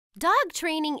Dog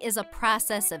training is a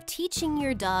process of teaching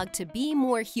your dog to be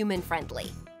more human-friendly.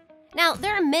 Now,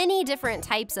 there are many different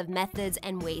types of methods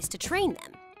and ways to train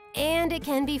them, and it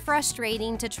can be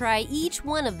frustrating to try each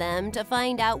one of them to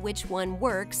find out which one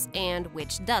works and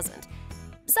which doesn't.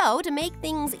 So, to make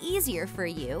things easier for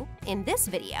you, in this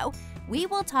video, we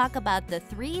will talk about the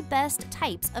 3 best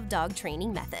types of dog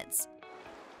training methods.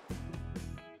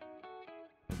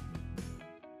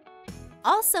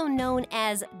 Also known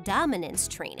as dominance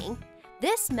training,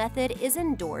 this method is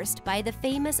endorsed by the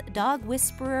famous dog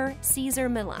whisperer Cesar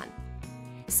Millan.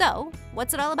 So,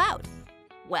 what's it all about?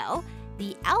 Well,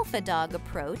 the alpha dog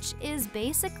approach is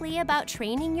basically about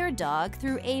training your dog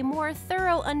through a more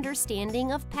thorough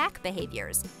understanding of pack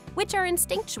behaviors, which are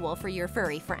instinctual for your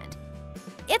furry friend.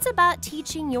 It's about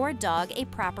teaching your dog a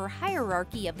proper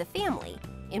hierarchy of the family,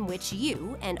 in which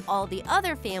you and all the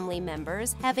other family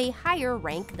members have a higher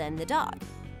rank than the dog.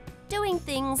 Doing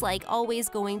things like always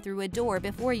going through a door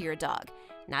before your dog,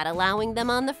 not allowing them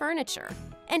on the furniture,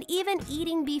 and even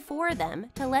eating before them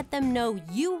to let them know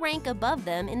you rank above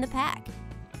them in the pack.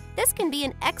 This can be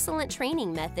an excellent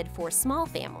training method for small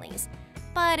families,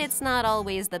 but it's not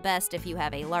always the best if you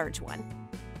have a large one.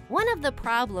 One of the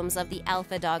problems of the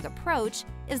alpha dog approach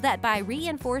is that by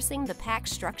reinforcing the pack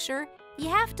structure, you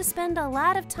have to spend a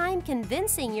lot of time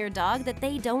convincing your dog that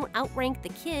they don't outrank the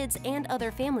kids and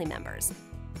other family members.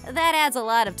 That adds a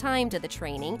lot of time to the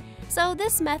training, so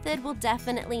this method will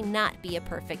definitely not be a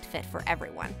perfect fit for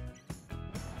everyone.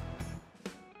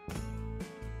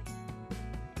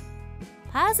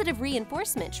 Positive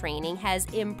reinforcement training has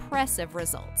impressive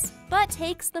results, but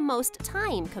takes the most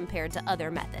time compared to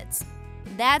other methods.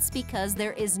 That's because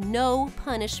there is no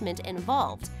punishment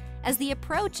involved, as the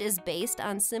approach is based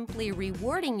on simply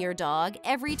rewarding your dog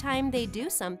every time they do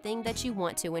something that you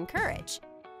want to encourage.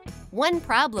 One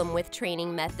problem with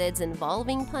training methods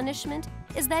involving punishment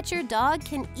is that your dog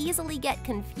can easily get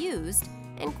confused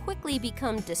and quickly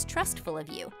become distrustful of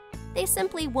you. They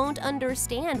simply won't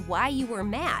understand why you were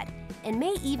mad and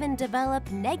may even develop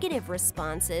negative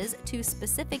responses to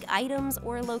specific items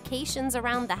or locations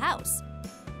around the house.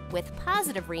 With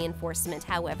positive reinforcement,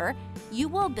 however, you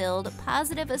will build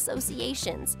positive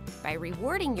associations by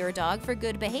rewarding your dog for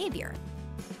good behavior.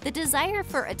 The desire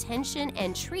for attention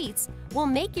and treats will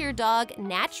make your dog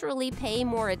naturally pay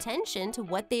more attention to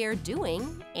what they are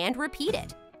doing and repeat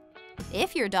it.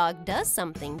 If your dog does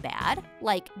something bad,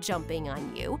 like jumping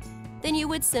on you, then you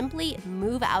would simply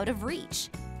move out of reach,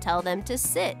 tell them to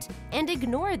sit, and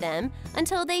ignore them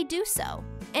until they do so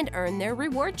and earn their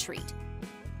reward treat.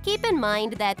 Keep in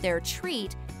mind that their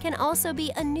treat can also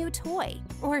be a new toy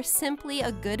or simply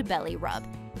a good belly rub.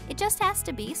 It just has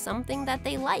to be something that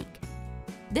they like.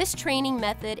 This training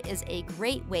method is a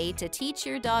great way to teach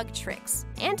your dog tricks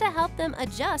and to help them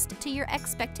adjust to your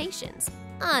expectations.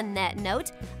 On that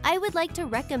note, I would like to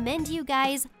recommend you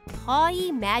guys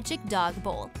Pawaii Magic Dog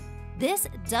Bowl. This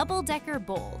double-decker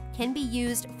bowl can be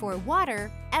used for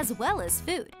water as well as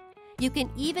food. You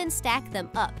can even stack them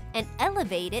up and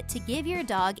elevate it to give your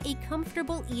dog a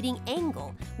comfortable eating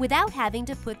angle without having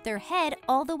to put their head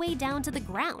all the way down to the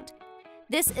ground.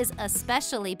 This is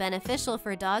especially beneficial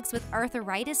for dogs with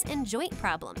arthritis and joint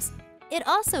problems. It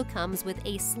also comes with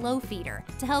a slow feeder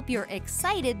to help your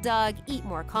excited dog eat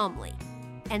more calmly.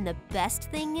 And the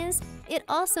best thing is, it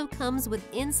also comes with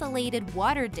insulated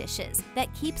water dishes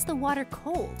that keeps the water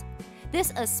cold.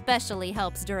 This especially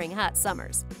helps during hot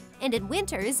summers. And in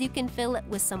winters, you can fill it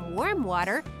with some warm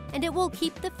water and it will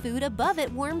keep the food above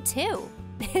it warm too.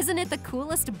 Isn't it the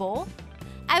coolest bowl?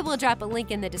 I will drop a link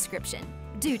in the description.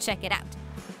 Do check it out.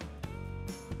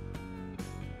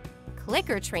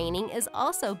 Clicker training is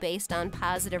also based on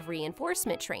positive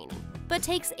reinforcement training, but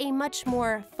takes a much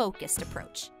more focused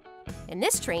approach. In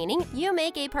this training, you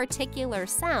make a particular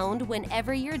sound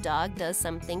whenever your dog does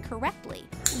something correctly,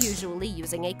 usually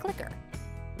using a clicker.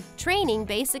 Training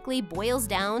basically boils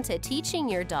down to teaching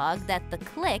your dog that the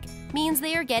click means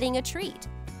they are getting a treat.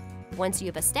 Once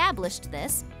you've established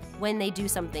this, when they do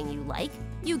something you like,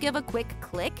 you give a quick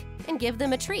click and give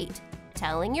them a treat,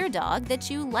 telling your dog that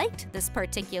you liked this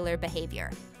particular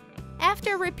behavior.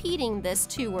 After repeating this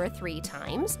 2 or 3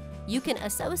 times, you can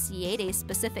associate a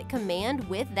specific command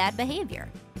with that behavior.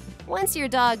 Once your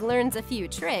dog learns a few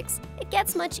tricks, it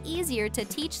gets much easier to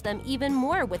teach them even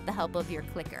more with the help of your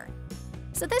clicker.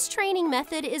 So this training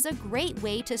method is a great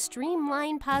way to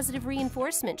streamline positive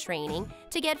reinforcement training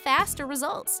to get faster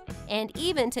results and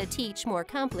even to teach more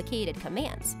complicated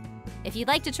commands. If you'd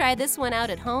like to try this one out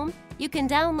at home, you can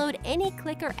download any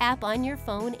clicker app on your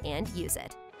phone and use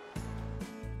it.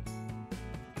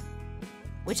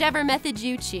 Whichever method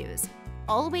you choose,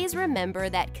 always remember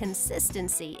that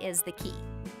consistency is the key.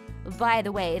 By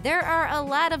the way, there are a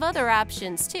lot of other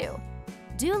options too.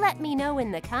 Do let me know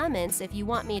in the comments if you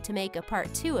want me to make a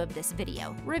part 2 of this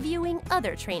video, reviewing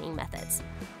other training methods.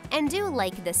 And do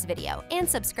like this video and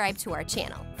subscribe to our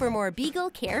channel for more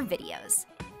Beagle care videos.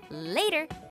 Later!